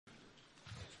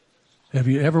Have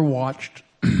you ever watched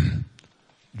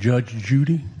Judge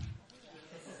Judy?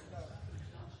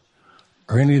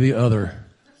 Or any of the other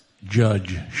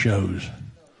judge shows?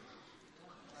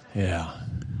 Yeah.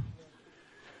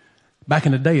 Back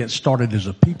in the day, it started as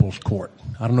a people's court.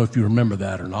 I don't know if you remember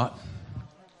that or not.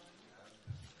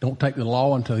 Don't take the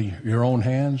law into your own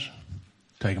hands.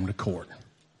 Take them to court.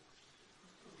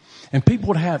 And people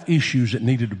would have issues that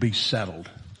needed to be settled.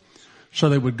 So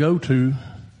they would go to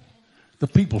the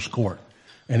people's court.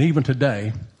 And even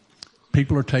today,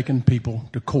 people are taking people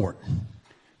to court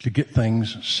to get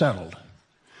things settled.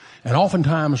 And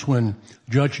oftentimes when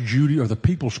Judge Judy or the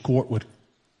people's court would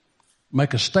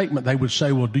make a statement, they would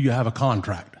say, well, do you have a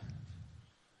contract?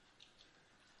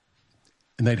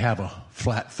 And they'd have a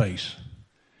flat face.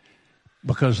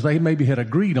 Because they maybe had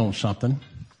agreed on something,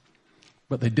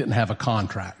 but they didn't have a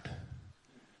contract.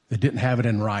 They didn't have it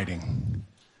in writing.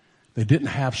 They didn't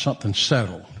have something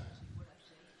settled.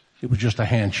 It was just a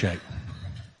handshake.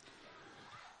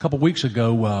 A couple of weeks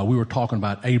ago, we were talking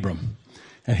about Abram,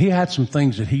 and he had some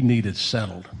things that he needed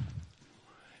settled.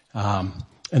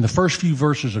 In the first few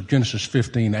verses of Genesis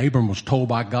 15, Abram was told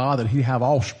by God that he'd have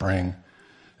offspring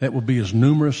that would be as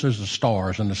numerous as the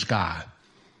stars in the sky.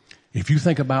 If you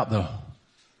think about the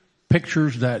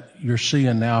pictures that you're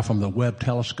seeing now from the Webb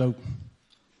telescope,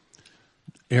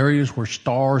 areas where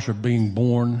stars are being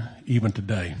born even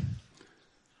today.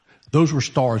 Those were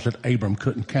stars that Abram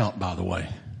couldn't count, by the way,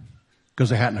 because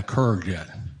they hadn't occurred yet.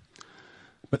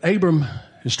 But Abram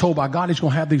is told by God he's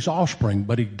going to have these offspring,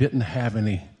 but he didn't have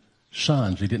any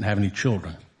sons. He didn't have any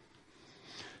children.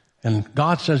 And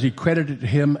God says he credited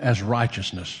him as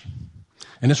righteousness.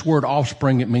 And this word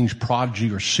offspring, it means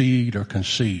prodigy or seed or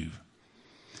conceive.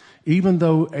 Even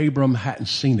though Abram hadn't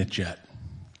seen it yet,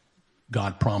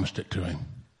 God promised it to him.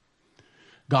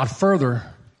 God further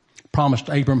promised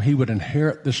Abram he would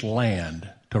inherit this land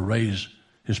to raise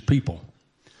his people.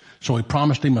 So he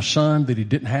promised him a son that he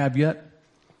didn't have yet,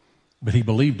 but he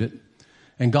believed it.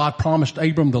 And God promised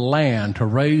Abram the land to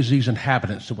raise these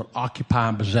inhabitants that would occupy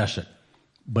and possess it,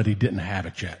 but he didn't have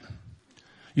it yet.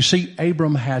 You see,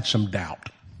 Abram had some doubt.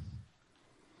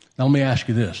 Now let me ask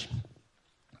you this.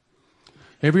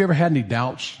 Have you ever had any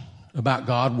doubts about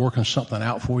God working something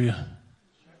out for you?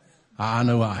 I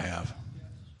know I have.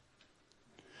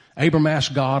 Abram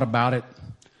asked God about it,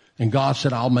 and God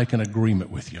said, I'll make an agreement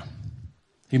with you.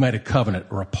 He made a covenant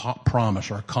or a promise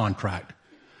or a contract.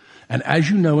 And as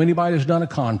you know, anybody that's done a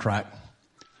contract,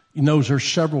 he knows there's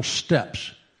several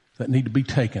steps that need to be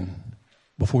taken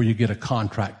before you get a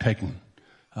contract taken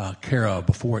care of,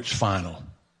 before it's final.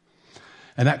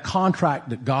 And that contract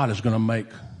that God is going to make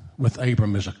with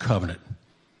Abram is a covenant.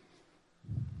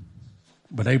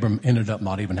 But Abram ended up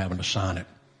not even having to sign it.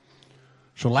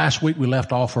 So last week we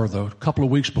left off, or the couple of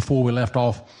weeks before we left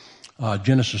off,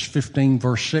 Genesis 15,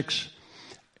 verse 6.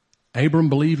 Abram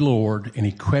believed the Lord, and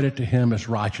he credited to him as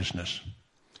righteousness.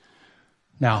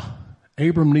 Now,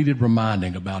 Abram needed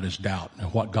reminding about his doubt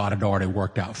and what God had already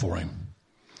worked out for him.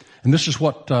 And this is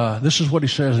what he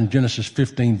says in Genesis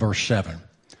 15, verse 7.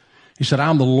 He said,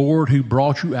 I'm the Lord who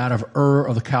brought you out of Ur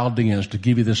of the Chaldeans to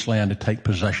give you this land to take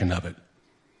possession of it.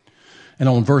 And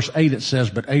on verse 8 it says,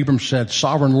 but Abram said,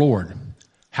 Sovereign Lord,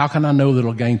 how can I know that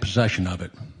I'll gain possession of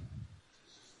it?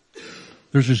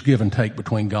 There's this give and take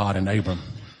between God and Abram.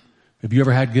 Have you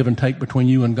ever had give and take between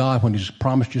you and God when he's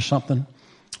promised you something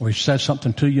or he said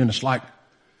something to you and it's like,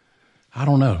 I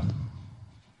don't know.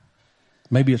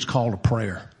 Maybe it's called a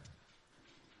prayer.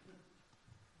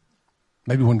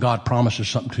 Maybe when God promises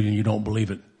something to you and you don't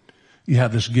believe it, you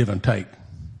have this give and take.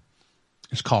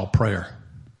 It's called prayer.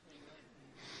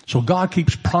 So God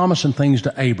keeps promising things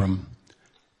to Abram,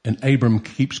 and Abram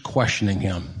keeps questioning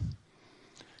him.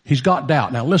 He's got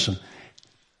doubt. Now listen,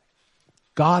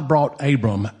 God brought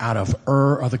Abram out of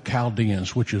Ur of the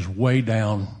Chaldeans, which is way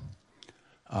down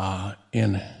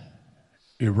in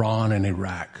Iran and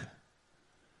Iraq.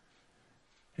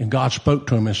 And God spoke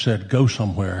to him and said, go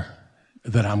somewhere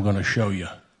that I'm going to show you.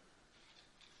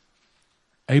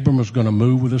 Abram was going to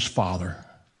move with his father,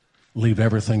 leave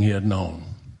everything he had known.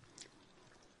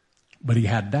 But he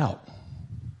had doubt.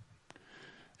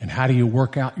 And how do you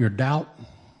work out your doubt?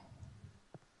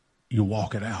 You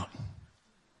walk it out.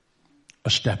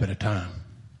 A step at a time.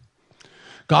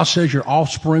 God says your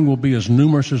offspring will be as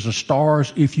numerous as the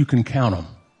stars if you can count them.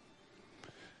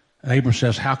 And Abram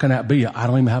says, how can that be? I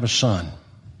don't even have a son.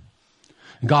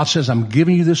 And God says, I'm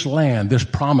giving you this land, this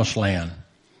promised land.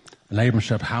 And Abram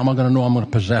said, how am I going to know I'm going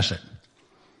to possess it?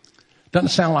 Doesn't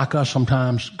sound like us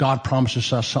sometimes. God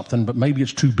promises us something, but maybe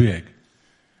it's too big.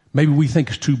 Maybe we think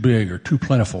it's too big or too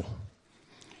plentiful.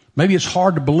 Maybe it's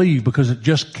hard to believe because it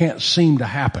just can't seem to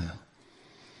happen.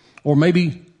 Or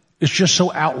maybe it's just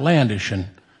so outlandish and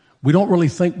we don't really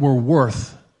think we're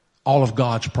worth all of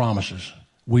God's promises.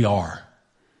 We are.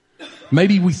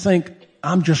 Maybe we think,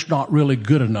 I'm just not really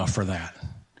good enough for that.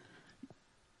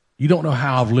 You don't know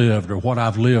how I've lived or what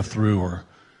I've lived through or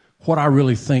what I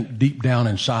really think deep down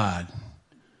inside.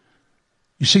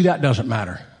 You see, that doesn't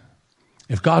matter.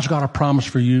 If God's got a promise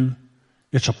for you,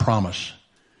 it's a promise.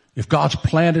 If God's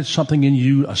planted something in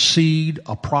you, a seed,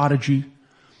 a prodigy,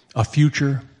 a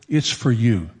future, it's for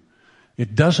you.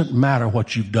 It doesn't matter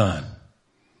what you've done.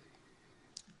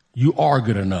 You are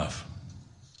good enough.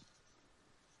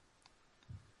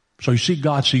 So you see,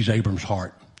 God sees Abram's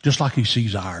heart, just like he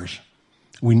sees ours.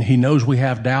 He knows we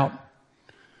have doubt,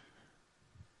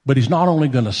 but he's not only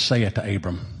going to say it to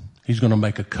Abram, he's going to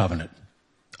make a covenant,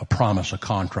 a promise, a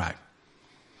contract.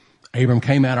 Abram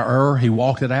came out of Ur, he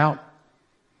walked it out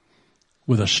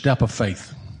with a step of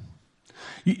faith.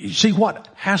 You see, what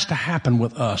has to happen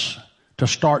with us to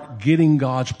start getting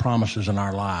God's promises in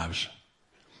our lives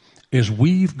is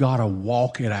we've got to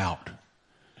walk it out.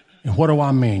 And what do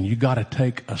I mean? You got to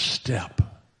take a step.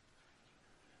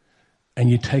 And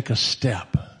you take a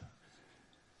step.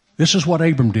 This is what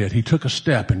Abram did. He took a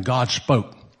step and God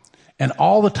spoke. And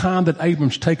all the time that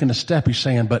Abram's taking a step, he's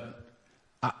saying, but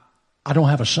I don't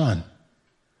have a son.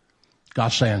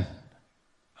 God's saying,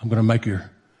 I'm going to make your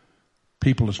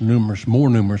people as numerous, more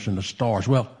numerous than the stars.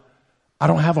 Well, I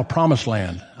don't have a promised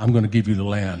land. I'm going to give you the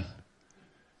land.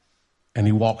 And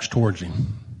he walks towards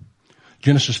him.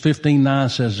 Genesis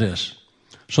 15:9 says this.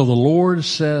 So the Lord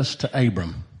says to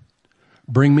Abram,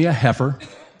 bring me a heifer,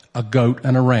 a goat,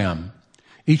 and a ram,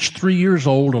 each 3 years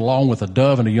old, along with a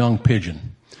dove and a young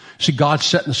pigeon. See, God's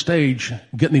setting the stage,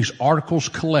 getting these articles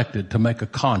collected to make a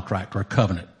contract or a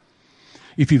covenant.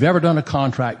 If you've ever done a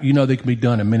contract, you know they can be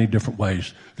done in many different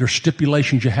ways. There's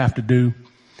stipulations you have to do,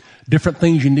 different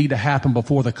things you need to happen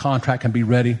before the contract can be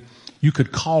ready. You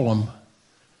could call them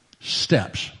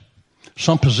steps.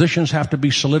 Some positions have to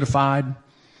be solidified.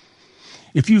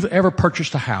 If you've ever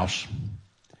purchased a house,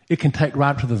 it can take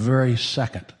right to the very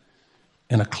second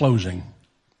in a closing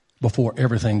before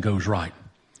everything goes right.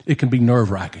 It can be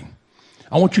nerve-wracking.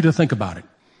 I want you to think about it.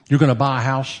 You're going to buy a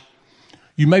house.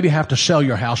 You maybe have to sell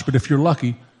your house, but if you're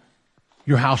lucky,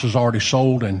 your house is already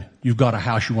sold and you've got a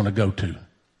house you want to go to.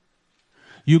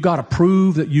 You've got to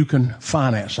prove that you can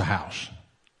finance a house.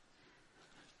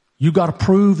 You've got to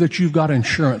prove that you've got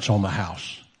insurance on the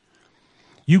house.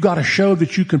 You've got to show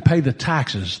that you can pay the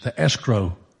taxes, the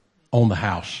escrow on the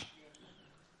house.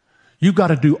 You've got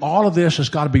to do all of this. It's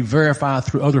got to be verified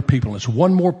through other people. It's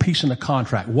one more piece in the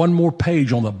contract, one more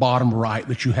page on the bottom right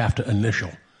that you have to initial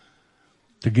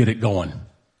to get it going.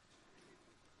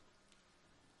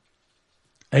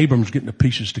 Abram's getting the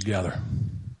pieces together.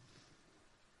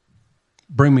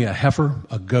 Bring me a heifer,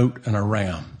 a goat, and a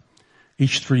ram,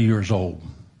 each 3 years old.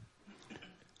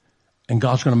 And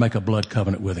God's going to make a blood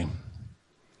covenant with him.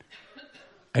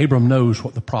 Abram knows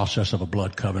what the process of a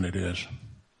blood covenant is.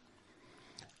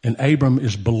 And Abram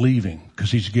is believing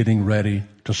because he's getting ready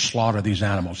to slaughter these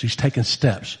animals. He's taking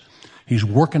steps. He's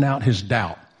working out his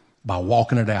doubt by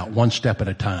walking it out one step at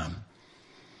a time.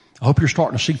 I hope you're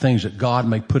starting to see things that God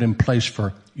may put in place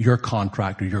for your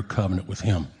contract or your covenant with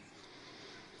him.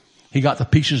 He got the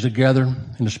pieces together,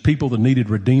 and his people that needed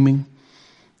redeeming,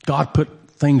 God put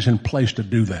things in place to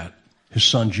do that. His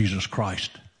son, Jesus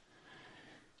Christ.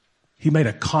 He made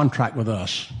a contract with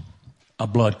us, a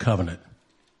blood covenant.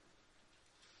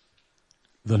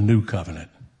 The new covenant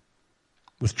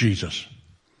with Jesus.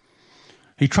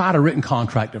 He tried a written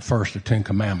contract at first, the 10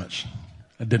 Commandments.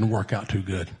 It didn't work out too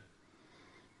good.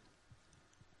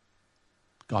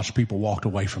 God's people walked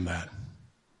away from that.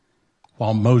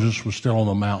 While Moses was still on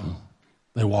the mountain,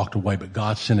 they walked away, but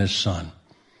God sent his son.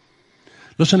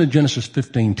 Listen to Genesis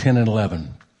 15:10 and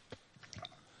 11.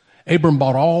 Abram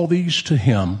brought all these to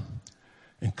him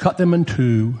and cut them in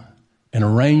two and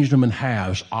arranged them in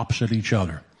halves opposite each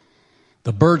other.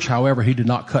 The birds, however, he did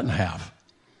not cut in half.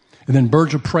 And then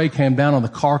birds of prey came down on the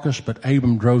carcass, but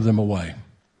Abram drove them away.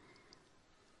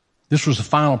 This was the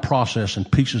final process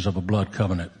and pieces of a blood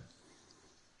covenant.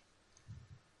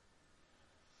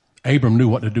 Abram knew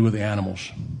what to do with the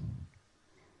animals.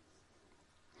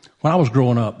 When I was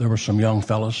growing up, there were some young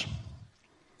fellas.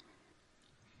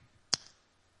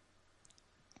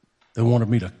 They wanted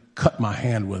me to cut my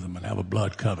hand with them and have a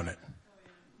blood covenant.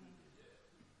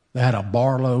 They had a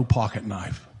Barlow pocket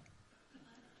knife.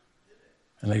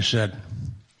 And they said,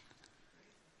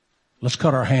 let's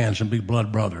cut our hands and be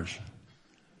blood brothers.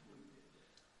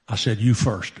 I said, you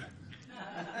first.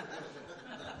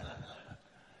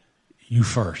 You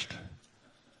first.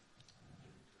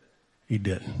 He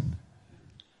didn't.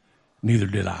 Neither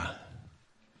did I.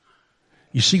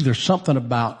 You see, there's something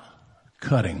about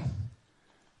cutting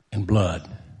and blood.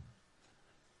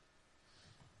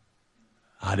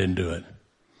 I didn't do it.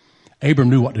 Abram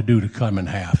knew what to do to cut him in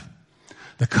half.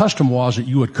 The custom was that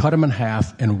you would cut him in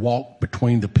half and walk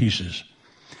between the pieces.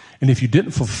 And if you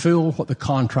didn't fulfill what the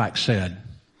contract said,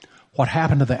 what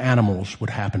happened to the animals would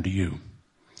happen to you.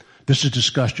 This is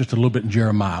discussed just a little bit in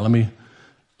Jeremiah. Let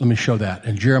me show that.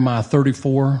 In Jeremiah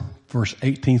 34, verse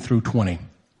 18 through 20. And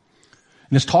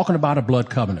it's talking about a blood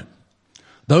covenant.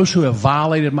 Those who have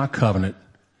violated my covenant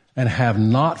and have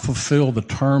not fulfilled the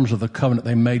terms of the covenant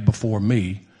they made before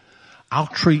me, I'll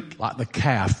treat like the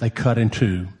calf they cut in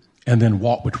two and then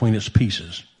walk between its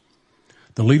pieces.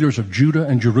 The leaders of Judah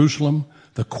and Jerusalem,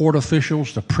 the court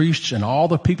officials, the priests, and all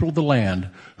the people of the land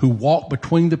who walk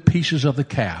between the pieces of the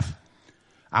calf,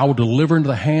 I will deliver into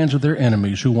the hands of their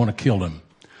enemies who want to kill them.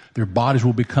 Their bodies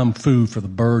will become food for the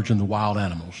birds and the wild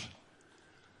animals.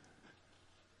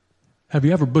 Have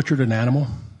you ever butchered an animal?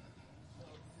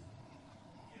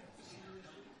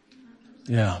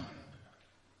 Yeah.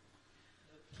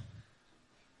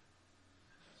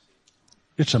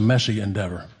 It's a messy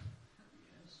endeavor.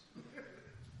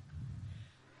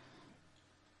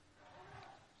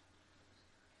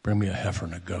 Bring me a heifer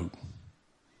and a goat.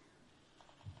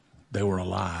 They were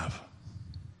alive.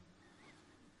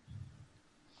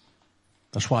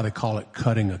 That's why they call it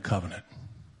cutting a covenant.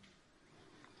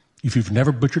 If you've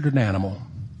never butchered an animal,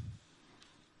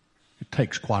 it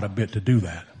takes quite a bit to do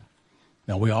that.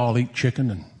 Now, we all eat chicken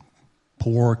and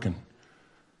pork and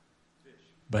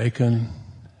bacon,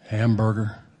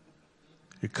 hamburger.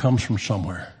 It comes from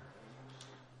somewhere.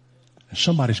 And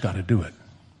somebody's got to do it.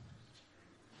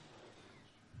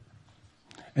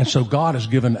 And so God has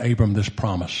given Abram this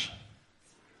promise.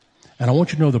 And I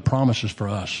want you to know the promise is for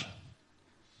us.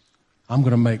 I'm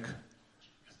going to make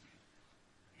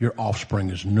your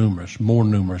offspring as numerous, more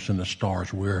numerous than the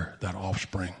stars. We're that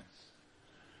offspring.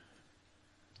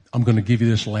 I'm going to give you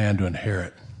this land to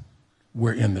inherit.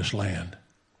 We're in this land.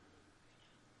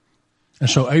 And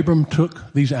so Abram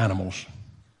took these animals,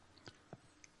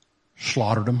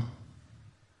 slaughtered them,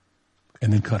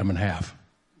 and then cut them in half.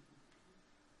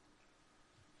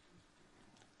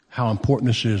 How important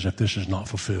this is if this is not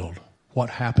fulfilled. What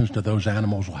happens to those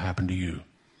animals will happen to you.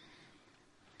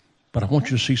 But I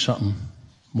want you to see something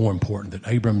more important,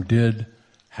 that Abram did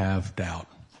have doubt.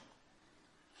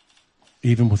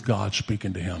 Even with God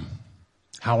speaking to him.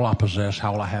 How will I possess?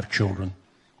 How will I have children?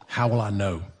 How will I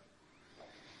know?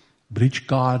 But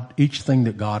each thing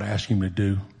that God asked him to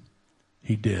do,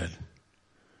 he did.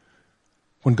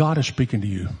 When God is speaking to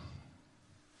you,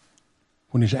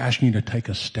 when he's asking you to take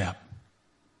a step,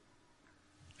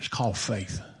 it's called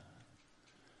faith.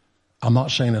 I'm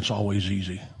not saying it's always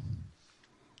easy.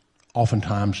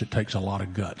 Oftentimes it takes a lot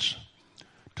of guts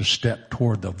to step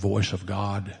toward the voice of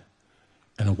God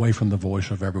and away from the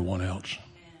voice of everyone else.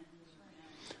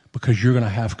 Because you're going to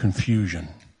have confusion,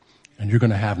 and you're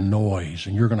going to have noise,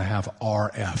 and you're going to have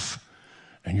RF,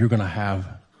 and you're going to have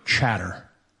chatter.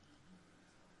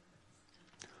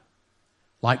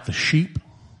 Like the sheep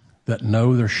that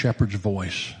know their shepherd's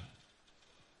voice,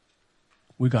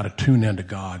 we got to tune into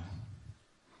God.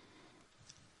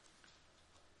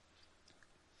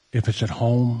 If it's at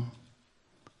home,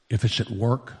 if it's at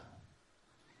work,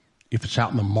 if it's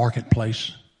out in the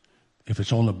marketplace, if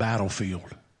it's on the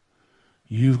battlefield,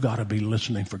 you've got to be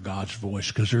listening for God's voice,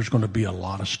 because there's going to be a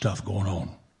lot of stuff going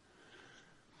on.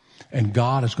 And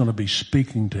God is going to be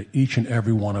speaking to each and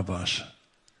every one of us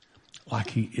like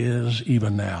he is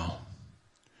even now.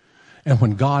 And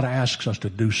when God asks us to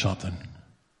do something,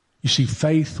 you see,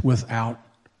 faith without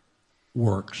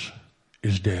works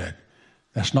is dead.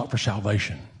 That's not for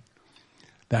salvation.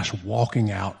 That's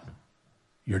walking out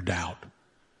your doubt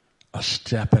a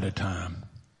step at a time.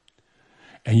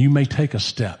 And you may take a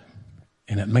step,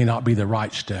 and it may not be the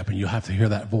right step, and you'll have to hear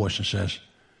that voice that says,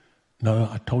 no,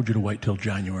 I told you to wait till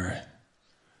January.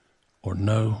 Or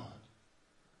no,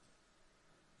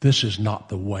 this is not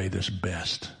the way that's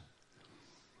best.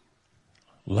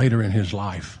 Later in his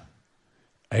life,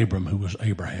 Abram, who was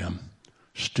Abraham,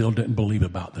 still didn't believe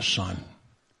about the son.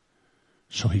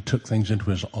 So he took things into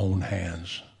his own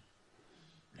hands.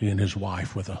 He and his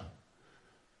wife with a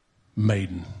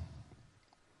maiden.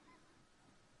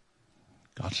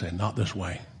 God said, not this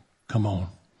way. Come on.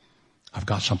 I've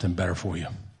got something better for you.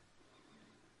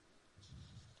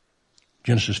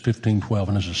 Genesis 15:12,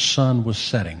 and as the sun was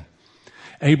setting,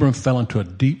 Abram fell into a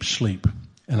deep sleep,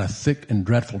 and a thick and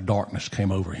dreadful darkness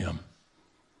came over him.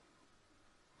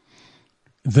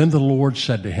 Then the Lord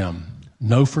said to him,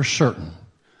 know for certain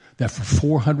that for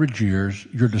 400 years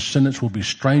your descendants will be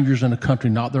strangers in a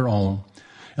country not their own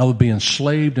and will be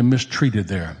enslaved and mistreated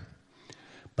there.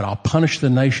 But I'll punish the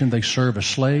nation they serve as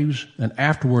slaves, and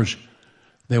afterwards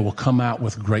they will come out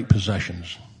with great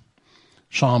possessions.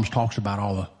 Psalms talks about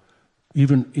all the,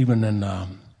 even in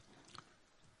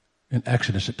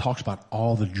Exodus, it talks about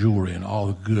all the jewelry and all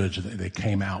the goods that they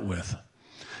came out with.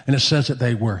 And it says that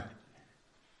they were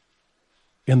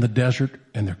in the desert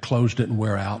and their clothes didn't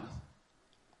wear out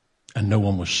and no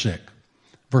one was sick.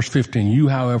 Verse 15, you,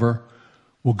 however,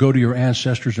 will go to your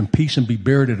ancestors in peace and be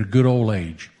buried at a good old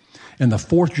age. In the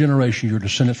fourth generation, your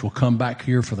descendants will come back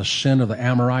here, for the sin of the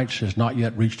Amorites has not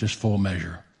yet reached its full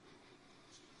measure.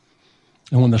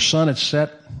 And when the sun had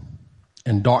set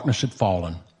and darkness had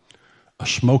fallen, a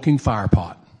smoking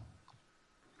firepot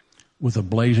with a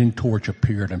blazing torch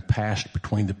appeared and passed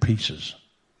between the pieces.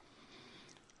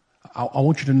 I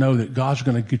want you to know that God's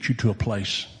going to get you to a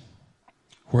place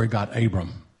where he got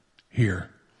Abram here.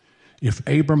 If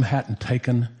Abram hadn't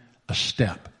taken a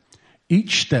step,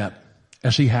 each step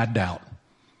as he had doubt,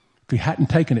 if he hadn't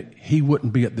taken it, he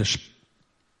wouldn't be at this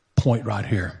point right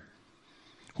here.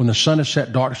 When the sun had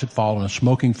set, darkness had fallen, a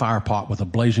smoking firepot with a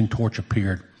blazing torch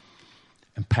appeared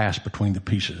and passed between the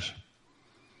pieces.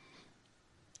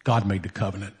 God made the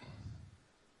covenant,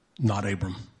 not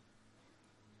Abram.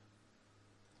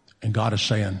 And God is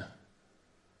saying,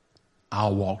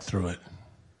 I'll walk through it.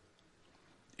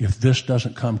 If this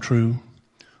doesn't come true,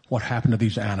 what happened to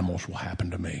these animals will happen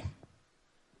to me.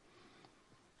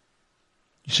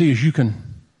 You see, as you can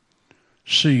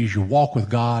see, as you walk with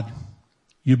God,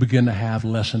 you begin to have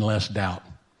less and less doubt.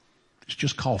 It's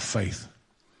just called faith.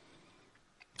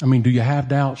 I mean, do you have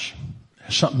doubts?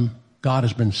 Something God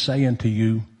has been saying to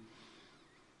you,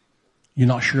 you're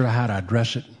not sure how to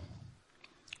address it?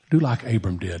 Do like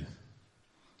Abram did.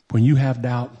 When you have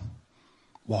doubt,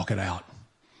 walk it out.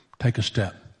 Take a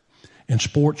step. In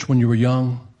sports, when you were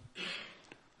young,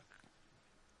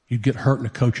 you'd get hurt and the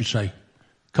coach would say,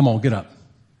 come on, get up.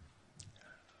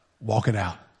 Walk it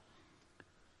out.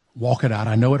 Walk it out.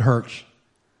 I know it hurts.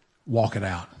 Walk it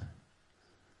out.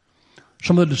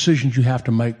 Some of the decisions you have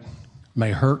to make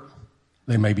may hurt.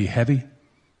 They may be heavy.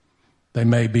 They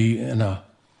may be in a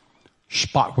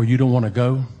spot where you don't want to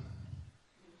go.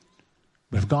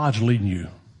 But if God's leading you,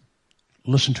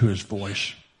 listen to his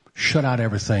voice. Shut out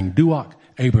everything. Do what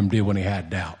Abram did when he had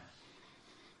doubt.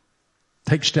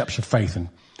 Take steps of faith. And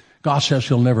God says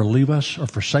he'll never leave us or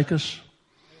forsake us.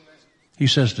 He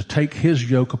says to take his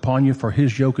yoke upon you, for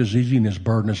his yoke is easy and his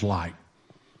burden is light.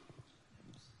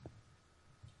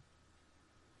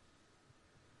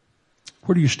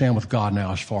 Where do you stand with God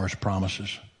now as far as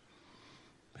promises?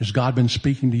 Has God been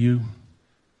speaking to you?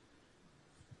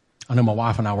 I know my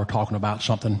wife and I were talking about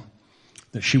something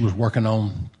that she was working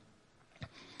on.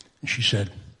 And she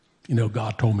said, you know,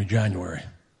 God told me January.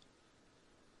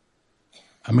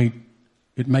 I mean,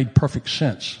 it made perfect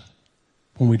sense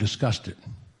when we discussed it.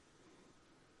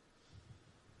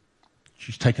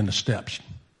 She's taken the steps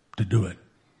to do it.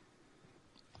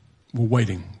 We're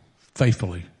waiting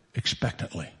faithfully,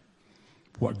 expectantly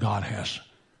for what God has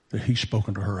that he's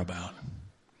spoken to her about.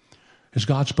 Has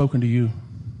God spoken to you?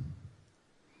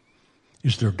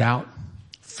 Is there doubt,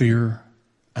 fear,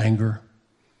 anger?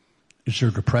 Is there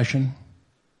depression?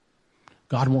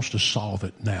 God wants to solve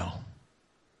it now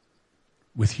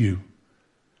with you.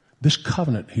 This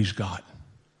covenant he's got,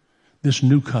 this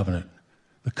new covenant,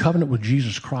 the covenant with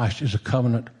Jesus Christ is a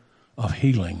covenant of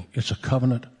healing. It's a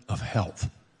covenant of health.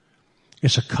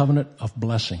 It's a covenant of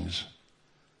blessings.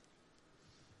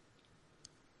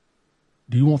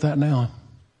 Do you want that now?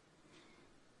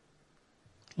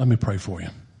 Let me pray for you.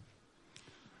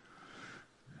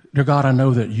 Dear God, I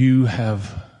know that you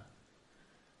have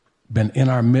been in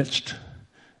our midst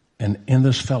and in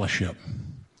this fellowship.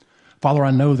 Father, I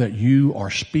know that you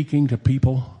are speaking to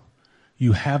people.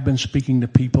 You have been speaking to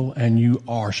people, and you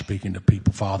are speaking to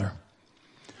people, Father.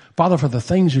 Father, for the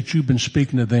things that you've been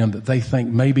speaking to them that they think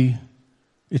maybe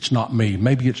it's not me,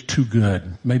 maybe it's too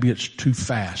good, maybe it's too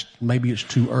fast, maybe it's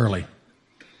too early.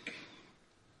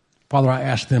 Father, I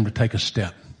ask them to take a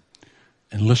step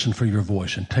and listen for your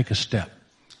voice, and take a step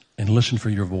and listen for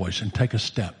your voice, and take a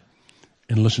step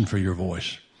and listen for your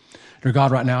voice. Dear God,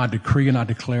 right now I decree and I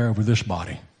declare over this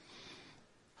body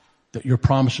that your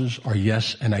promises are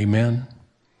yes and amen,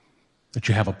 that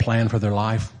you have a plan for their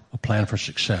life, a plan for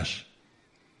success.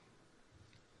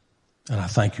 And I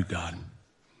thank you, God.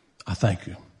 I thank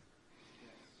you.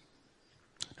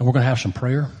 And we're going to have some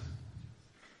prayer.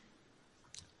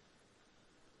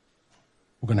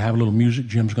 We're going to have a little music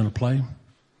Jim's going to play.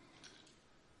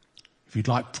 If you'd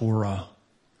like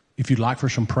for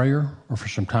some prayer or for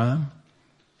some time,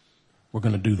 we're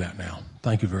going to do that now.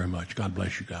 Thank you very much. God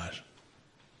bless you guys.